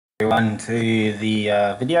Everyone to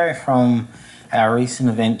the video from our recent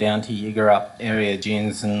event down to Yeagarup area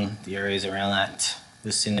dunes and the areas around that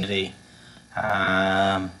vicinity.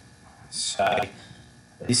 So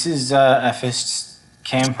this is our first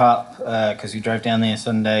camp up because we drove down there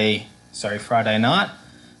Friday night.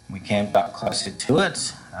 We camped up closer to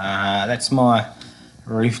it. That's my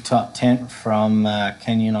rooftop tent from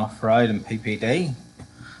Canyon Off-Road and PPD.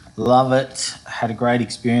 Love it, had a great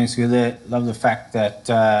experience with it. Love the fact that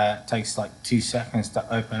it takes like 2 seconds to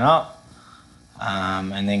open up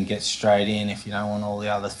and then get straight in if you don't want all the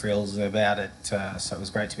other thrills about it. So it was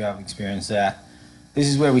great to be able to experience that. This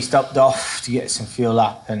is where we stopped off to get some fuel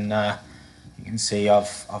up, and you can see I've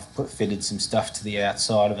fitted some stuff to the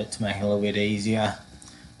outside of it to make it a little bit easier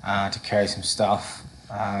to carry some stuff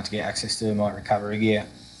to get access to my recovery gear.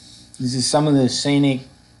 This is some of the scenic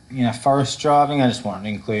forest driving. I just wanted to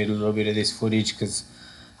include a little bit of this footage because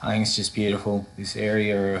I think it's just beautiful, this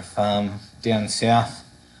area of down south.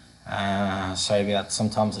 So about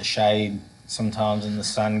sometimes the shade, sometimes in the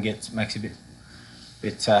sun makes it a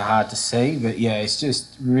bit hard to see, but yeah, it's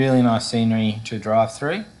just really nice scenery to drive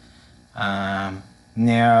through. Now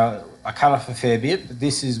I cut off a fair bit, but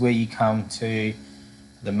this is where you come to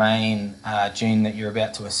the main dune that you're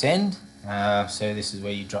about to ascend. So this is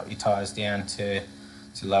where you drop your tyres down to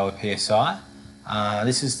lower PSI.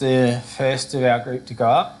 This is the first of our group to go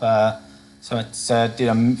up. So it did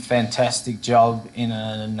a fantastic job in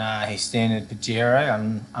a standard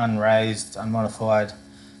Pajero, unraised, unmodified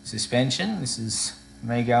suspension. This is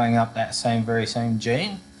me going up that very same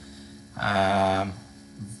dune.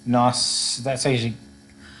 Nice. That's actually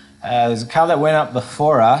there's a car that went up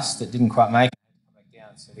before us that didn't quite make it back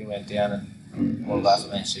down, so we went down and all of us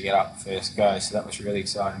managed to get up first go, so that was really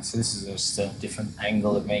exciting. So this is just a different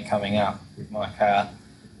angle of me coming up with my car,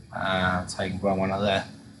 taken by one of the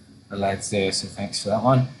lads there, so thanks for that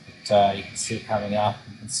one. But, you can see it coming up,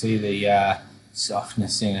 you can see the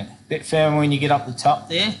softness in it. A bit firmer when you get up the top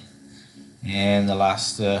there, and the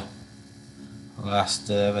last of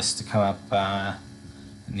us to come up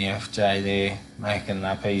in the FJ there, making it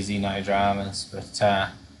up easy, no dramas. But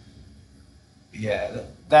yeah,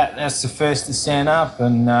 that's the first to stand up,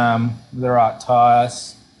 and with the right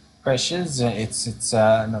tyres pressures, it's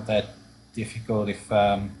not that difficult if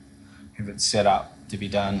it's set up to be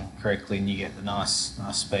done correctly and you get the nice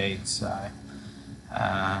speed. So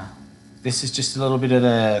this is just a little bit of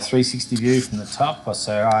the 360 view from the top.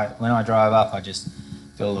 So when I drive up, I just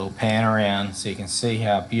do a little pan around so you can see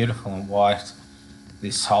how beautiful and white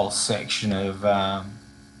this whole section of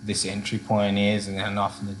this entry point is, and then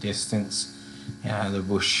off in the distance, the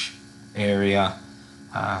bush area.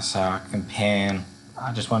 So I can pan.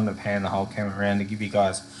 I just wanted to pan the whole camera around to give you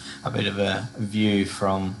guys a bit of a view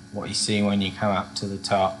from what you see when you come up to the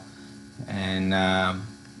top, and how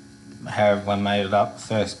everyone made it up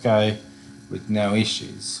first go with no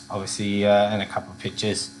issues. Obviously, in a couple of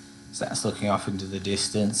pictures, so that's looking off into the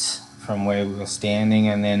distance from where we were standing,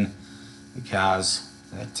 and then the cars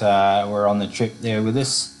that were on the trip there with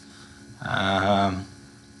us.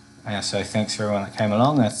 So thanks for everyone that came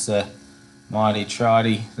along. That's the mighty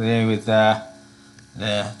trity there with the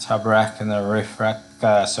tub rack and the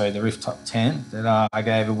the rooftop tent that I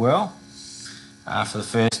gave a whirl for the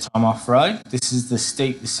first time off-road. This is the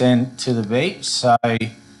steep descent to the beach, so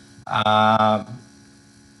it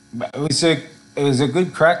was a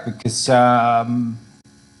good crack because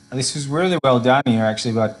this was really well done here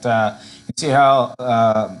actually, but you can see how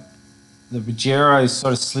the Pajero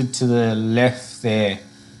sort of slid to the left there,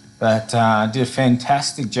 but did a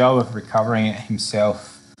fantastic job of recovering it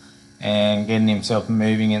himself and getting himself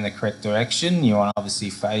moving in the correct direction. You want to obviously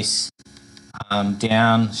face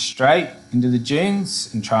down straight into the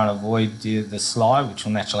dunes and try and avoid the slide, which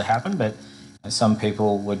will naturally happen, but some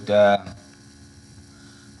people would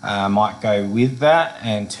might go with that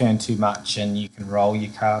and turn too much and you can roll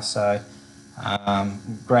your car. So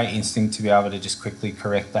great instinct to be able to just quickly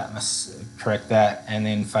correct that and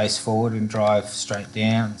then face forward and drive straight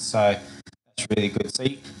down. So that's really good. So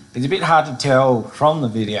it's a bit hard to tell from the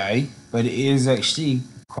video, but it is actually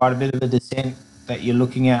quite a bit of a descent that you're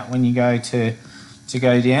looking at when you go to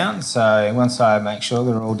go down. So once I make sure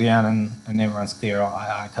they're all down and everyone's clear,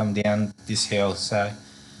 I come down this hill. So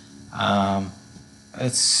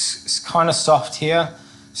it's kind of soft here.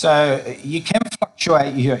 So you can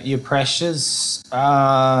fluctuate your pressures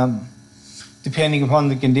depending upon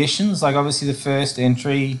the conditions. Like obviously the first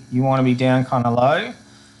entry, you want to be down kind of low,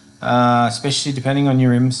 especially depending on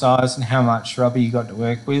your rim size and how much rubber you got to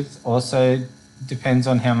work with. Also depends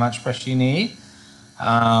on how much pressure you need.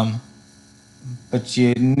 But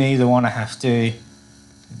you neither want to have to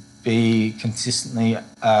be consistently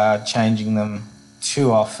changing them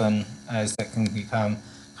too often, as that can become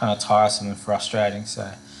kind of tiresome and frustrating.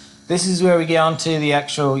 So this is where we get onto the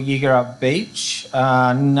actual Yeagarup beach.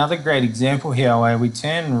 Another great example here where we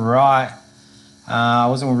turn right. I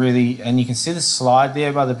wasn't really, and you can see the slide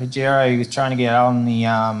there by the Pajero. He was trying to get on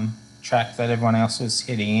the track that everyone else was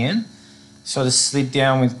heading in. Sort of slid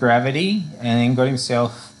down with gravity and then got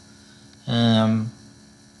himself,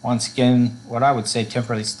 once again, what I would say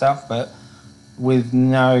temporarily stuck, but with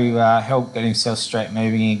no help, got himself straight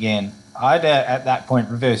moving again. I'd at that point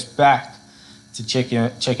reversed back to check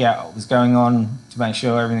out what was going on to make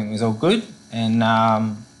sure everything was all good, and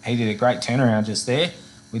he did a great turnaround just there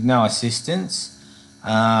with no assistance.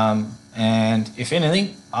 And if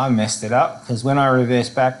anything, I messed it up, because when I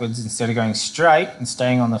reversed backwards, instead of going straight and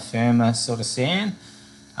staying on the firmer sort of sand,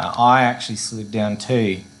 I actually slid down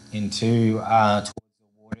too into towards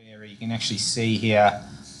the water area. You can actually see here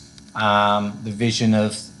the vision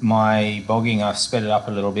of my bogging. I've sped it up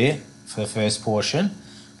a little bit for the first portion.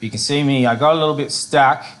 But you can see me, I got a little bit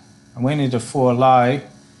stuck. I went into 4 low,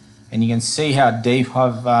 and you can see how deep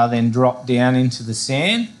I've then dropped down into the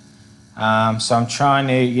sand. So I'm trying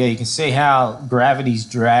to, you can see how gravity's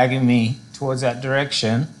dragging me towards that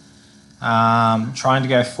direction, trying to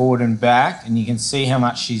go forward and back, and you can see how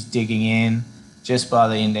much she's digging in just by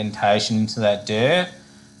the indentation into that dirt.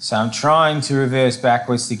 So I'm trying to reverse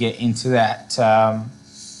backwards to get into that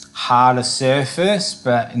harder surface,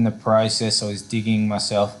 but in the process I was digging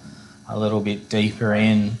myself a little bit deeper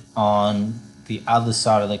in on the other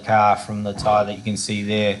side of the car from the tyre that you can see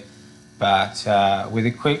there. But with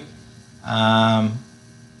a quick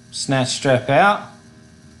snatch strap out,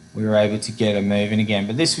 we were able to get her moving again.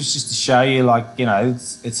 But this was just to show you, like, you know,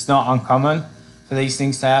 it's not uncommon for these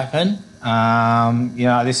things to happen. You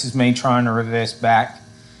know, this is me trying to reverse back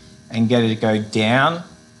and get it to go down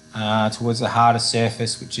towards the harder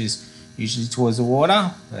surface, which is usually towards the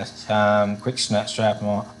water. But quick snatch strap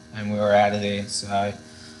and we were out of there. So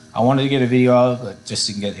I wanted to get a video of it, just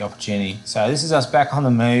didn't get the opportunity. So this is us back on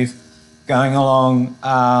the move, going along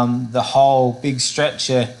the whole big stretch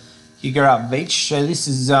of Yeagarup Beach. So this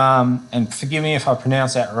is, and forgive me if I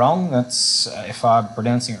pronounce that wrong. That's if I'm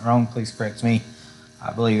pronouncing it wrong, please correct me.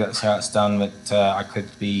 I believe that's how it's done, but I could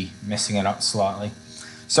be messing it up slightly.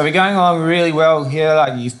 So we're going along really well here.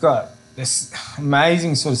 Like, you've got this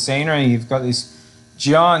amazing sort of scenery. You've got this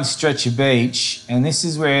giant stretch of beach, and this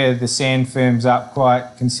is where the sand firms up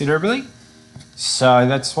quite considerably. So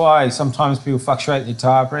that's why sometimes people fluctuate their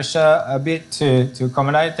tyre pressure a bit to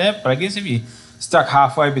accommodate that. But I guess if you stuck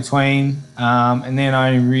halfway between and then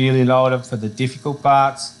only really lowered it for the difficult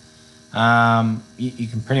parts, you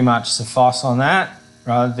can pretty much suffice on that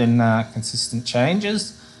rather than consistent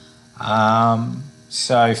changes.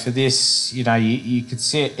 So for this, you know, you could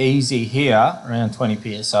set easy here around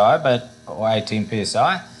 20 psi, or 18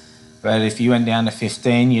 psi. But if you went down to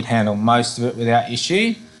 15, you'd handle most of it without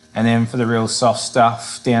issue. And then for the real soft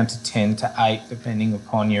stuff, down to 10 to 8, depending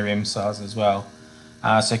upon your rim size as well.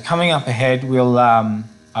 So coming up ahead, we'll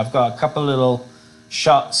I've got a couple of little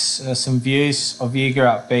shots, some views of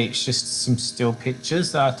Yeagarup Beach, just some still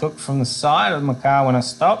pictures that I took from the side of my car when I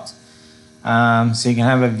stopped. So you can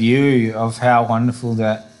have a view of how wonderful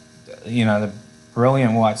that, you know, the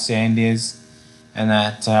brilliant white sand is, and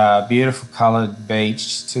that beautiful coloured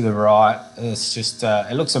beach to the right. It's just,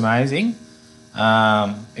 it looks amazing.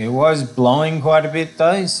 It was blowing quite a bit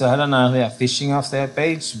though, so I don't know about fishing off that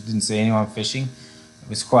beach. Didn't see anyone fishing. It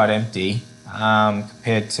was quite empty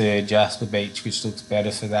compared to Jasper Beach, which looks better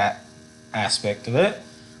for that aspect of it.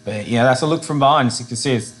 But yeah, that's a look from behind. So you can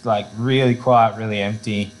see it's like really quiet, really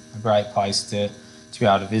empty. A great place to be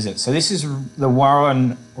able to visit. So this is the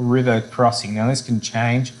Warren River crossing. Now this can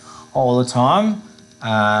change all the time,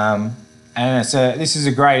 and this is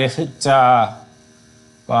a great effort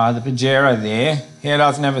by the Pajero there. He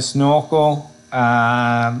doesn't have a snorkel.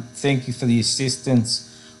 Thank you for the assistance.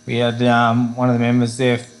 We had one of the members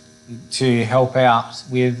there to help out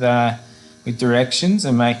with directions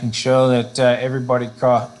and making sure that everybody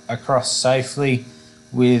got across safely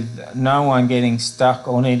with no one getting stuck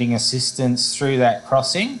or needing assistance through that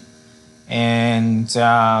crossing, and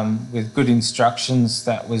with good instructions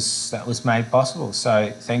that was made possible.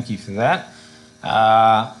 So thank you for that.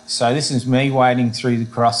 So this is me wading through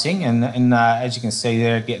the crossing, and as you can see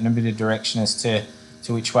there, getting a bit of direction as to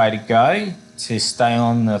which way to go to stay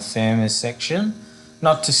on the firmer section,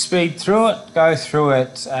 not to speed through it, go through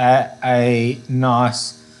it at a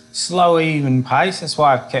nice slow, even pace. That's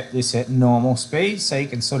why I've kept this at normal speed, so you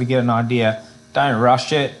can sort of get an idea. Don't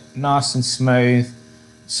rush it, nice and smooth,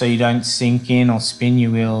 so you don't sink in or spin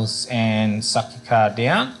your wheels and suck your car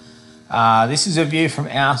down. This is a view from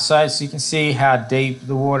our side, so you can see how deep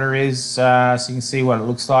the water is, so you can see what it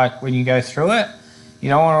looks like when you go through it. You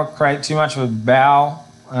don't want to create too much of a bow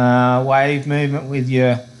wave movement with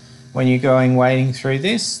when you're wading through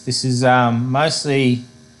this. This is mostly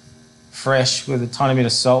fresh with a tiny bit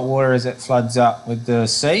of salt water as it floods up with the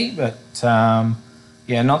sea, but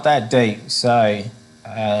yeah, not that deep. So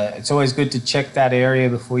it's always good to check that area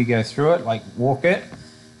before you go through it, like walk it,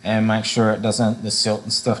 and make sure the silt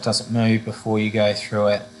and stuff doesn't move before you go through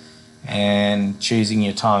it. And choosing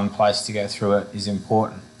your time and place to go through it is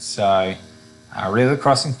important. So river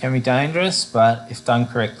crossings can be dangerous, but if done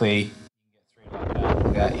correctly, you can get through like that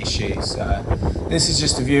without issues. So this is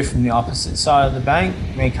just a view from the opposite side of the bank,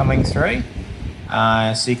 me coming through.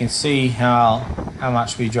 So you can see how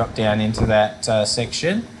much we drop down into that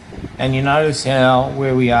section. And you notice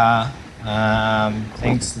where we are,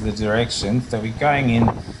 thanks to the directions, that we're going in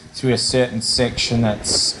through a certain section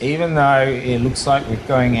that's, even though it looks like we're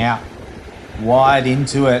going out wide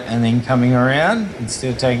into it and then coming around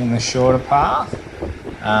instead of taking the shorter path,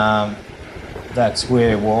 that's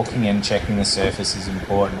where walking and checking the surface is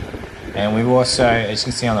important. And we've also, as you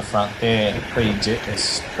can see on the front there,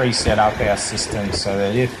 pre-set up our system so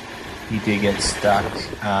that if you do get stuck,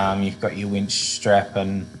 you've got your winch strap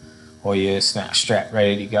or your snatch strap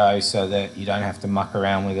ready to go, so that you don't have to muck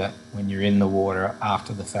around with it when you're in the water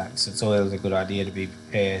after the fact. So it's always a good idea to be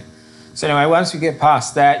prepared. So anyway, once we get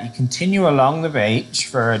past that, you continue along the beach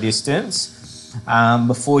for a distance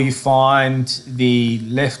before you find the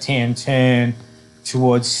left-hand turn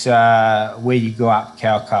towards where you go up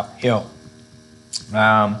Callcup Hill.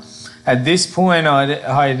 At this point,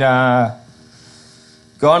 I'd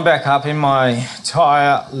gone back up in my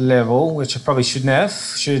tyre level, which I probably shouldn't have.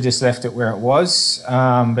 Should have just left it where it was.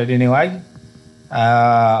 But anyway,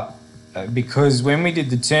 because when we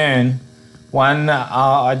did the turn,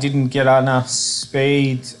 I didn't get enough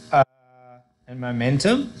speed and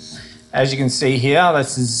momentum. As you can see here,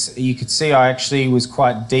 you could see I actually was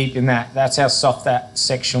quite deep in that. That's how soft that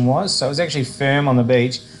section was. So it was actually firm on the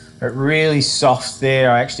beach, but really soft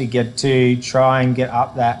there. I actually get to try and get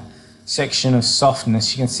up that section of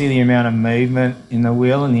softness. You can see the amount of movement in the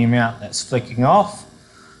wheel and the amount that's flicking off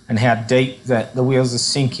and how deep that the wheels are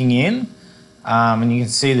sinking in. And you can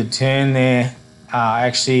see the turn there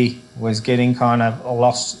actually was getting kind of a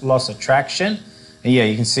loss of traction. And yeah,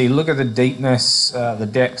 you can see, look at the deepness, the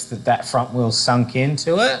depth that front wheel sunk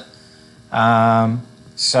into it.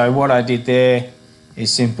 So what I did there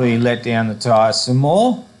is simply let down the tyres some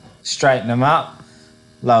more, straighten them up,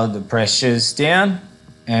 lowered the pressures down,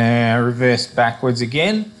 and reversed backwards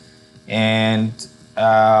again. And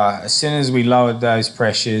as soon as we lowered those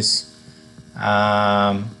pressures,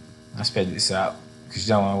 I sped this up because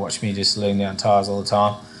you don't want to watch me just lean down tyres all the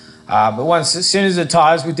time. But as soon as the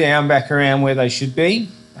tyres were down back around where they should be,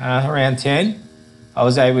 around 10, I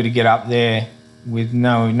was able to get up there with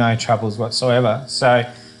no troubles whatsoever. So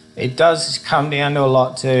it does come down to a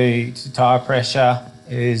lot to tyre pressure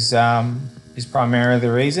is primarily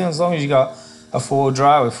the reason. As long as you got a four-wheel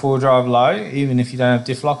drive low, even if you don't have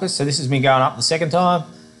diff lockers. So this is me going up the second time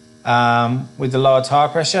with the lower tyre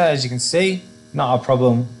pressure. As you can see, not a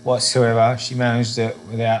problem whatsoever. She managed it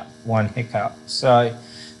without one hiccup. So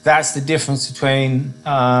that's the difference between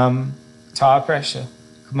tyre pressure.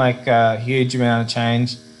 Could make a huge amount of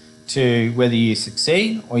change to whether you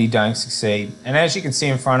succeed or you don't succeed. And as you can see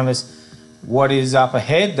in front of us, what is up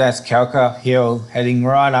ahead, that's Callcup Hill heading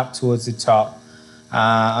right up towards the top.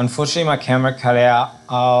 Unfortunately, my camera cut out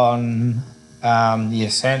on the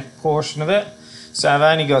ascent portion of it. So I've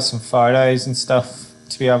only got some photos and stuff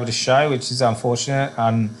to be able to show, which is unfortunate.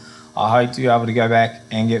 And I hope to be able to go back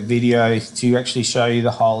and get video to actually show you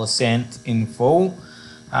the whole ascent in full.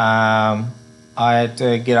 I had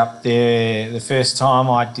to get up there the first time.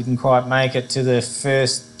 I didn't quite make it to the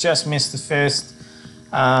first, just missed the first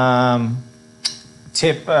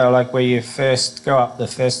tip, like where you first go up the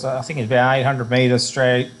first, I think it's about 800 metres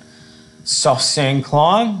straight, soft sand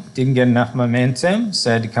climb. Didn't get enough momentum, so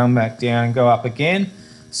I had to come back down and go up again.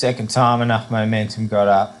 Second time, enough momentum got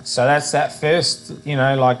up. So that's that first,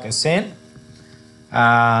 like ascent.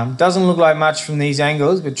 Doesn't look like much from these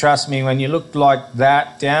angles, but trust me, when you look like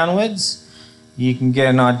that downwards, you can get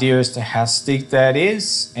an idea as to how steep that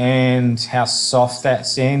is and how soft that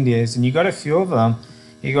sand is. And you've got a few of them.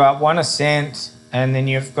 You go up one ascent, and then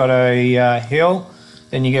you've got a hill,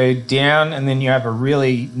 then you go down, and then you have a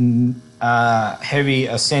really heavy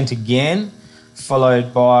ascent again,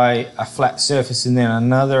 followed by a flat surface, and then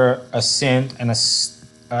another ascent and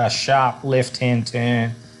a sharp left-hand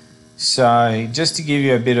turn. So just to give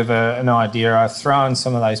you a bit of an idea, I've thrown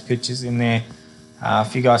some of those pictures in there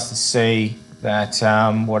for you guys to see that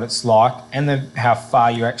what it's like and how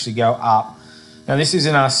far you actually go up. Now this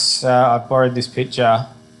isn't us, I borrowed this picture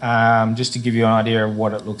just to give you an idea of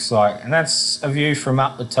what it looks like, and that's a view from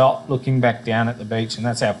up the top looking back down at the beach, and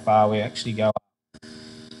that's how far we actually go up.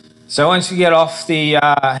 So once you get off the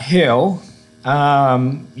hill,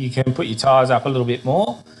 you can put your tyres up a little bit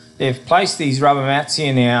more. They've placed these rubber mats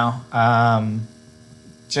here now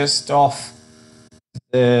just off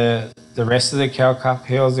the rest of the Callcup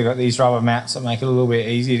hills. They've got these rubber mats that make it a little bit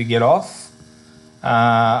easier to get off.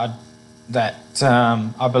 That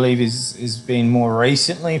I believe is been more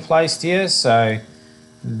recently placed here, so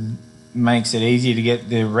makes it easier to get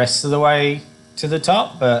the rest of the way to the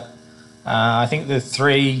top. But I think the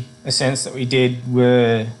 3 ascents that we did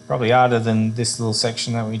were probably harder than this little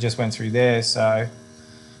section that we just went through there. So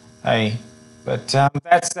hey, but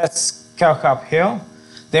that's Callcup Hill.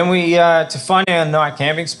 Then we, to find our night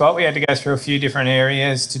camping spot, we had to go through a few different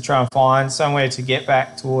areas to try and find somewhere to get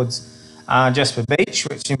back towards Jasper Beach,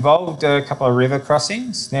 which involved a couple of river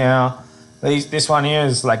crossings. Now, this one here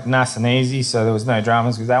is like nice and easy, so there was no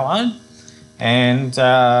dramas with that one. And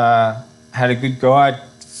had a good guide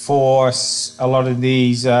for a lot of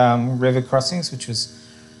these river crossings, which was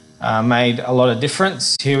made a lot of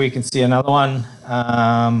difference. Here we can see another one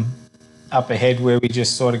up ahead where we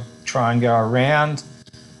just sort of try and go around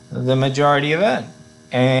the majority of it.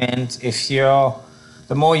 And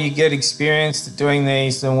the more you get experienced at doing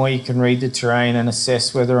these, the more you can read the terrain and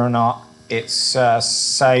assess whether or not it's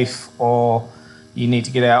safe or you need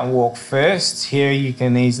to get out and walk first. Here you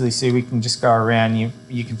can easily see we can just go around.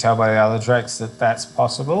 You can tell by the other tracks that that's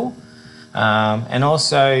possible. And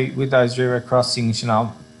also with those river crossings,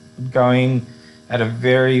 going at a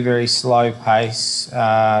very, very slow pace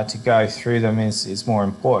to go through them is more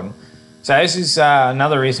important. So this is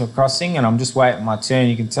another reason for crossing, and I'm just waiting my turn.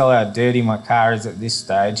 You can tell how dirty my car is at this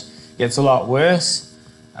stage. It gets a lot worse.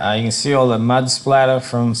 You can see all the mud splatter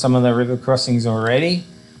from some of the river crossings already.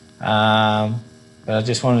 But I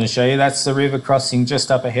just wanted to show you, that's the river crossing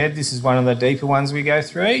just up ahead. This is one of the deeper ones we go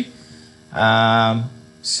through.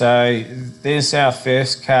 So there's our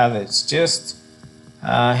first car that's just,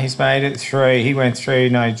 he's made it through. He went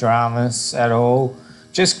through, no dramas at all.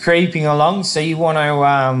 Just creeping along, so you want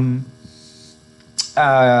to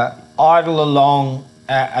idle along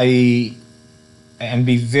and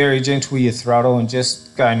be very gentle with your throttle and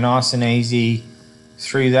just go nice and easy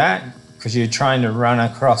through that, because you're trying to run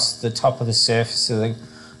across the top of the surface of the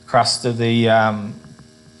crust of the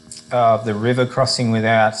river crossing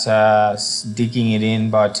without digging it in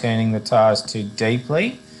by turning the tyres too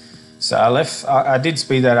deeply. So I did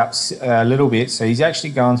speed that up a little bit, so he's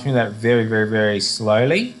actually gone through that very, very, very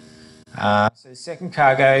slowly. So the second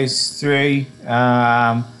car goes through.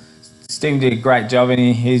 Steve did a great job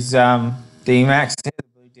in his D-Max. The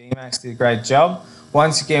blue D-Max did a great job.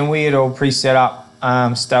 Once again, we had all pre-set up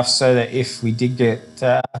stuff so that if we did get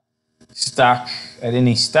stuck at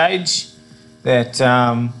any stage, that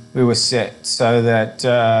we were set so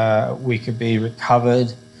that we could be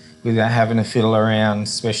recovered without having to fiddle around,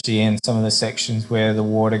 especially in some of the sections where the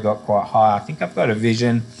water got quite high. I think I've got a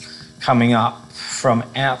vision coming up from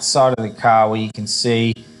outside of the car where you can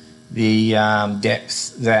see the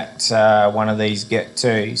depth that one of these get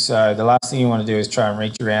to. So the last thing you want to do is try and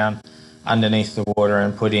reach around underneath the water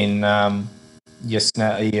and put in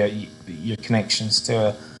your connections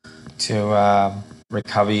to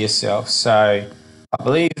recover yourself. So I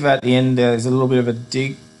believe at the end there's a little bit of a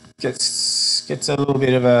dig, gets a little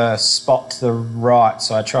bit of a spot to the right,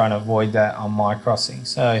 so I try and avoid that on my crossing.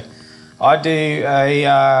 So I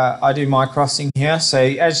do my crossing here. So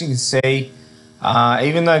as you can see,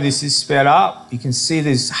 even though this is sped up, you can see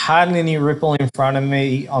there's hardly any ripple in front of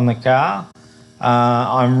me on the car.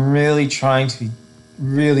 I'm really trying to be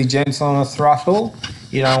really gentle on the throttle.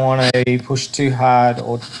 You don't want to push too hard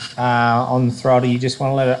or on the throttle. You just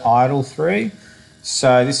want to let it idle through.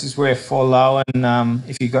 So this is where for low, and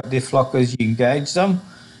if you've got diff lockers, you engage them,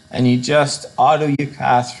 and you just idle your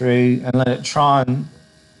car through and let it try and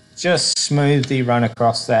just smoothly run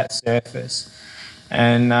across that surface.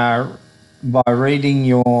 And by reading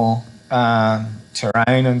your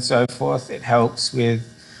terrain and so forth, it helps with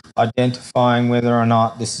identifying whether or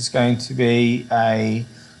not this is going to be a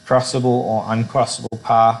crossable or uncrossable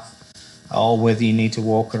path, or whether you need to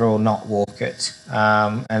walk it or not walk it.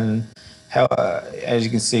 And how, as you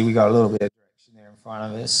can see, we got a little bit of direction there in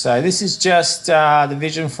front of us. So this is just the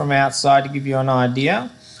vision from outside to give you an idea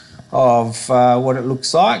of what it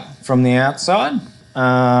looks like from the outside,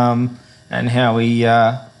 and how we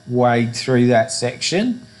wade through that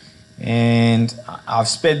section. And I've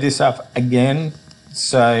sped this up again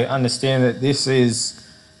So understand that this is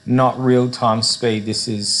not real-time speed, this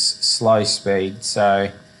is slow speed. So,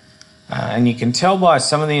 and you can tell by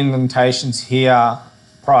some of the indentations here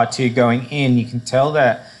prior to going in, you can tell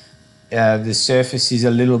that the surface is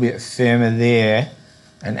a little bit firmer there.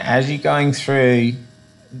 And as you're going through,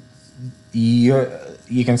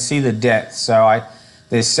 you can see the depth. So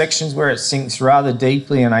there's sections where it sinks rather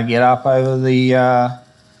deeply, and I get up over the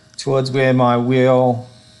towards where my wheel,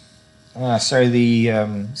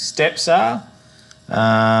 the steps are.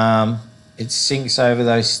 It sinks over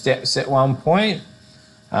those steps at one point,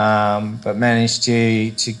 but managed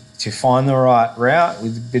to find the right route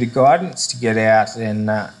with a bit of guidance to get out and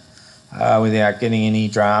without getting any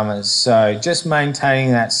dramas. So just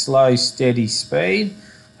maintaining that slow, steady speed,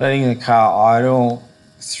 letting the car idle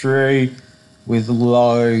through with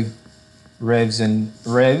low revs, and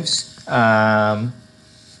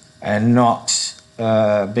not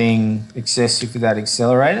being excessive with that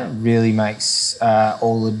accelerator really makes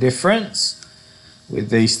all the difference with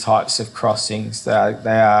these types of crossings. They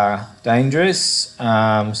are dangerous,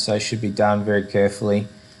 so should be done very carefully,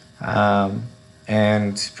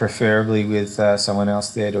 and preferably with someone else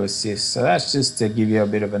there to assist. So that's just to give you a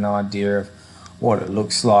bit of an idea of what it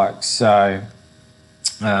looks like. So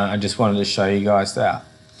I just wanted to show you guys that.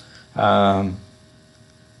 I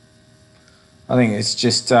think it's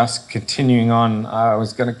just us continuing on. I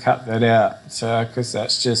was going to cut that out because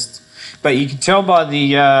that's just... But you can tell by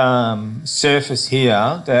the surface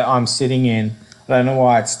here that I'm sitting in. I don't know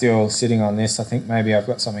why it's still sitting on this. I think maybe I've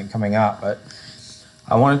got something coming up. But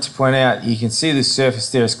I wanted to point out, you can see the surface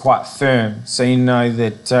there is quite firm. So you know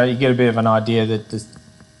that you get a bit of an idea that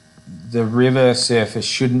the river surface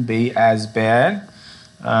shouldn't be as bad.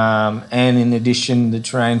 And in addition, the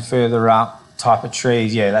terrain further up, type of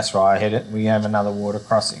trees, yeah, that's right, I hit it. We have another water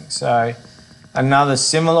crossing. So another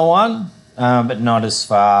similar one, but not as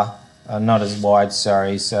far, not as wide,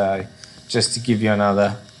 sorry. So just to give you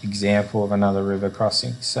another example of another river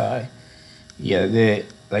crossing. So yeah,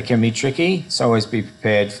 they can be tricky, so always be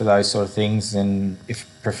prepared for those sort of things, and if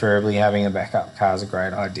preferably having a backup car is a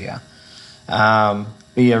great idea. But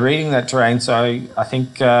yeah, reading that terrain, so I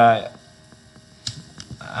think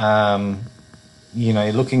you know,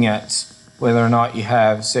 looking at whether or not you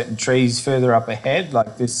have certain trees further up ahead,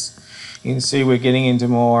 like this, you can see we're getting into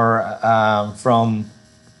more from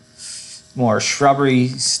more shrubbery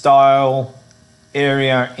style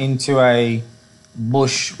area into a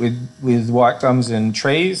bush with white gums and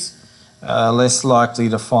trees. Less likely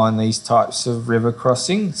to find these types of river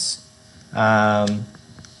crossings.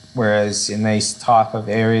 Whereas in these type of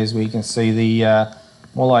areas we can see the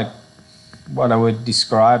more like what I would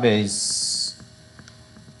describe as,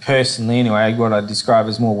 personally anyway, what I describe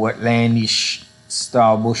as more wetlandish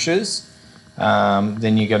style bushes,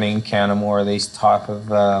 then you're going to encounter more of these type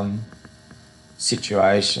of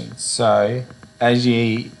situations. So as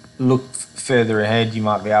you look further ahead, you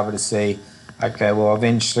might be able to see, okay, well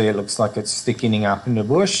eventually it looks like it's thickening up in the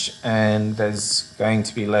bush, and there's going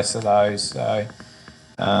to be less of those. So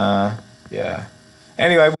yeah.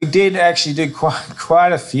 Anyway, we did actually do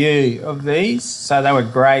quite a few of these, so they were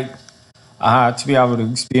great to be able to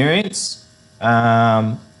experience,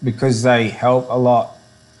 because they help a lot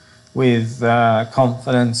with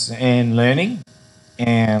confidence and learning,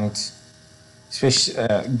 and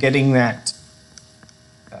especially getting that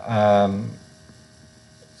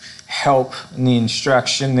help in the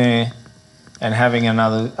instruction there, and having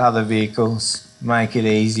other vehicles make it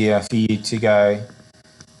easier for you to go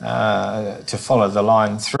to follow the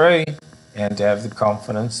line through, and to have the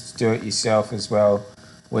confidence to do it yourself as well,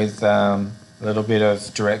 with a little bit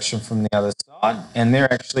of direction from the other side. And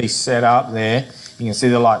they're actually set up there. You can see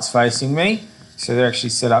the lights facing me, so they're actually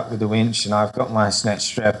set up with the winch, and I've got my snatch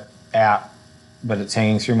strap out, but it's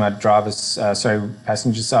hanging through my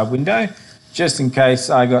passenger side window, just in case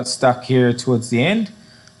I got stuck here towards the end,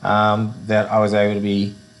 that I was able to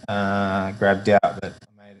be grabbed out, but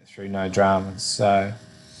I made it through no dramas. So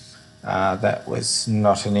that was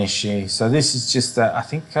not an issue. So this is just that, I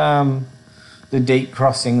think the deep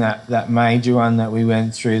crossing, that major one that we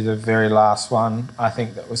went through, the very last one, I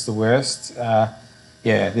think that was the worst.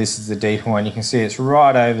 Yeah, this is the deeper one. You can see it's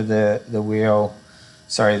right over the wheel,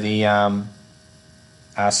 sorry, the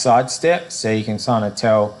side step, so you can kind of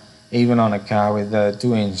tell, even on a car with a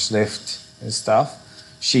 2-inch lift and stuff,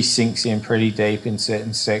 she sinks in pretty deep in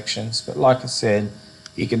certain sections. But like I said,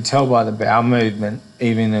 you can tell by the bow movement,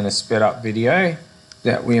 even in a sped up video,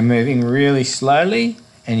 that we're moving really slowly,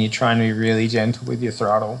 and you're trying to be really gentle with your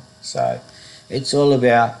throttle. So it's all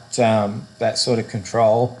about that sort of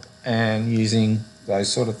control and using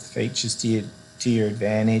those sort of features to your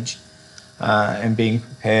advantage. and being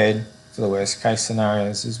prepared for the worst case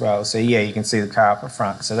scenarios as well. So yeah, you can see the car up the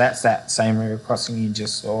front. So that's that same river crossing you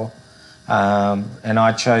just saw. And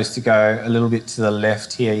I chose to go a little bit to the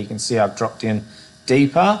left here. You can see I've dropped in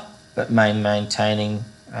deeper, but maintaining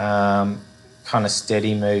kind of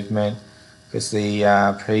steady movement, because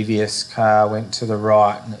the previous car went to the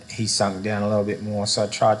right and he sunk down a little bit more. So I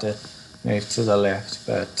tried to move to the left,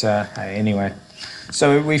 but hey, anyway.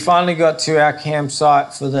 So we finally got to our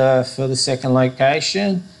campsite for the second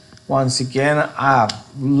location. Once again, I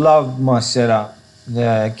loved my setup.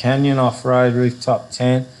 The Canyon Off-Road rooftop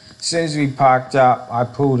tent. As soon as we parked up, I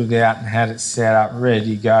pulled it out and had it set up,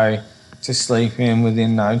 ready to go to sleep in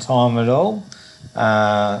within no time at all.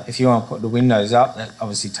 If you want to put the windows up, that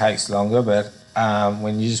obviously takes longer, but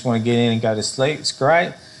when you just want to get in and go to sleep, it's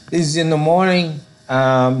great. This is in the morning,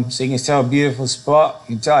 so you can tell a beautiful spot.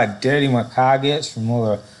 You can tell how dirty my car gets from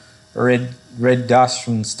all the red dust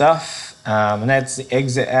from stuff. And that's the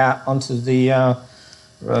exit out onto the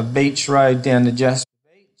beach road down to Jasper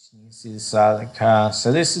Beach. You can see the side of the car.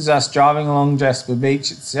 So this is us driving along Jasper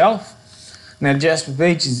Beach itself. Now Jasper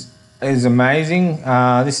Beach is amazing.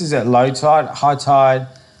 This is at low tide. High tide,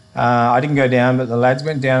 I didn't go down, but the lads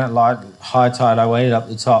went down at high tide. I waited up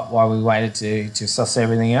the top while we waited to suss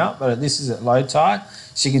everything out. But this is at low tide,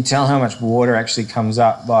 so you can tell how much water actually comes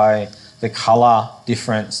up by the colour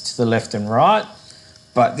difference to the left and right.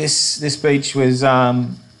 But this beach is a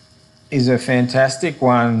fantastic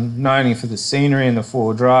one, not only for the scenery and the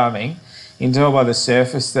forward driving. You can tell by the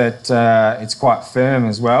surface that it's quite firm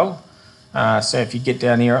as well. So if you get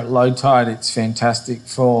down here at low tide, it's fantastic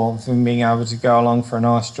for being able to go along for a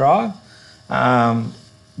nice drive.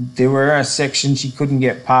 There were sections you couldn't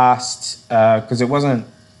get past because it wasn't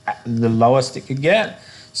the lowest it could get.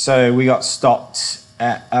 So we got stopped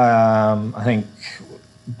at, I think,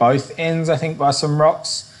 both ends, by some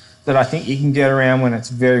rocks that I think you can get around when it's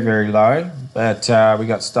very, very low. But we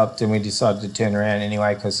got stopped and we decided to turn around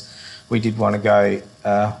anyway because we did want to go,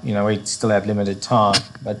 we still had limited time.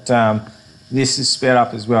 But this is sped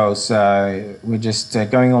up as well, so we're just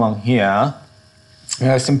going along here.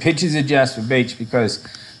 Some pictures of Jasper Beach, because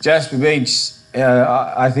Jasper Beach,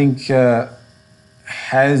 I think,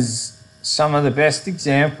 has some of the best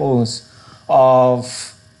examples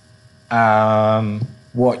of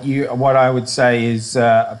what I would say is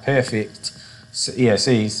a perfect. So, yeah,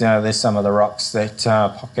 see, there's some of the rocks that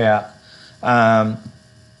pop out.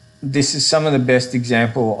 This is some of the best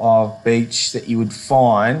example of beach that you would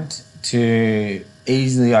find to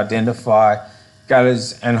easily identify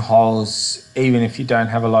gutters and holes, even if you don't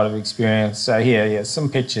have a lot of experience. So here, yeah, some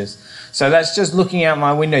pictures. So that's just looking out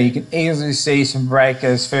my window. You can easily see some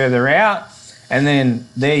breakers further out. And then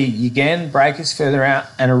there again, breakers further out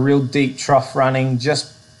and a real deep trough running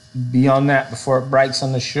just beyond that before it breaks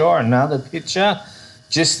on the shore. Another picture,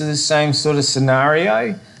 just the same sort of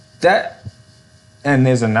scenario. And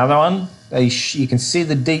there's another one. You can see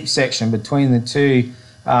the deep section between the two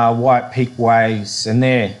White Peak waves, and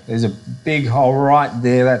there's a big hole right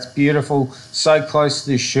there. That's beautiful, so close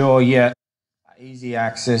to the shore, yet easy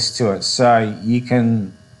access to it. So you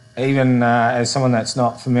can, even as someone that's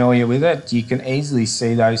not familiar with it, you can easily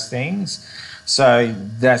see those things. So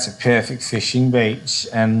that's a perfect fishing beach,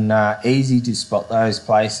 and easy to spot those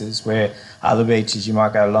places where other beaches you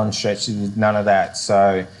might go long stretches with none of that.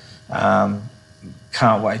 So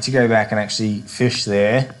can't wait to go back and actually fish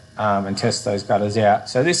there and test those gutters out.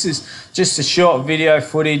 So this is just a short video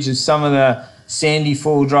footage of some of the sandy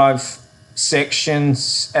four-wheel drive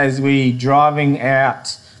sections as we driving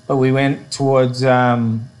out, but we went towards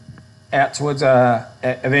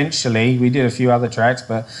eventually we did a few other tracks,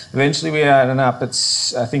 but eventually we ended up at,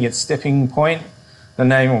 I think it's Stepping Point. The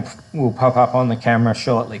name will pop up on the camera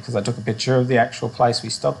shortly because I took a picture of the actual place we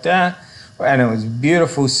stopped at, and it was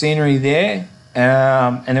beautiful scenery there.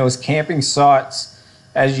 And there was camping sites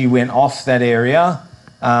as you went off that area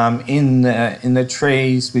in the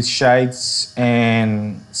trees with shades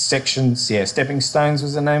and sections. Yeah, Stepping Stones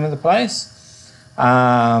was the name of the place.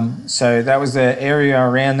 So that was the area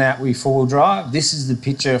around that we four-wheel drive. This is the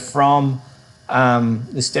picture from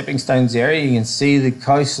the Stepping Stones area. You can see the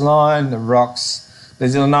coastline, the rocks.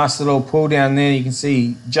 There's a nice little pool down there. You can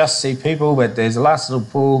see people, but there's a nice little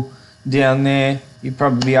pool down there. You'd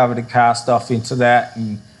probably be able to cast off into that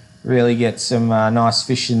and really get some nice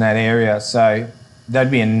fish in that area. So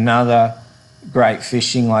that'd be another great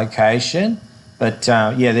fishing location. But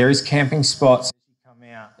yeah, there is camping spots as you come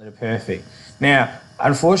out that are perfect. Now,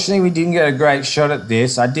 unfortunately, we didn't get a great shot at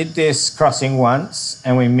this. I did this crossing once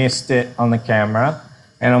and we missed it on the camera.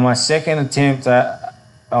 And on my second attempt,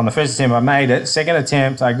 on the first attempt I made it, second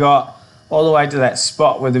attempt I got all the way to that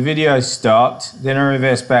spot where the video stopped. Then I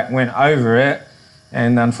reversed back, went over it,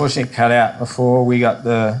 and unfortunately cut out before we got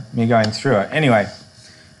me going through it. Anyway,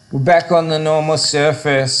 we're back on the normal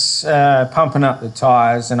surface, pumping up the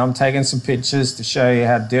tyres, and I'm taking some pictures to show you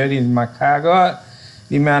how dirty my car got,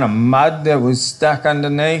 the amount of mud that was stuck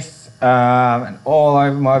underneath and all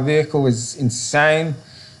over my vehicle was insane.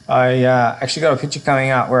 I actually got a picture coming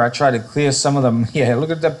out where I tried to clear some of them. Yeah, look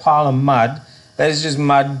at that pile of mud. That is just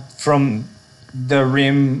mud from the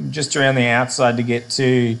rim just around the outside to get to,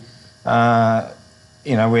 you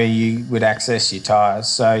know, where you would access your tyres.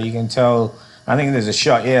 So you can tell, I think there's a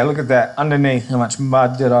shot. Yeah, look at that underneath, how much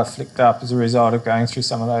mud that I flicked up as a result of going through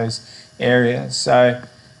some of those areas. So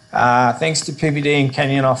thanks to PPD and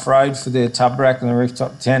Canyon Off-Road for the tub rack and the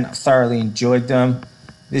rooftop tent. I thoroughly enjoyed them.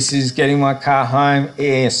 This is getting my car home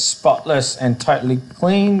air spotless and totally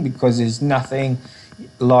clean, because there's nothing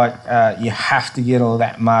like you have to get all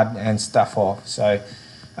that mud and stuff off. So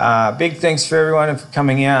big thanks for everyone for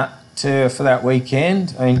coming out for that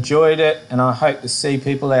weekend. I enjoyed it, and I hope to see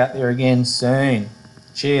people out there again soon.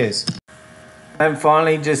 Cheers. And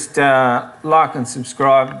finally, just like and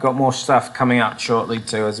subscribe. Got more stuff coming up shortly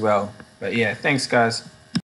too as well. But yeah, thanks guys.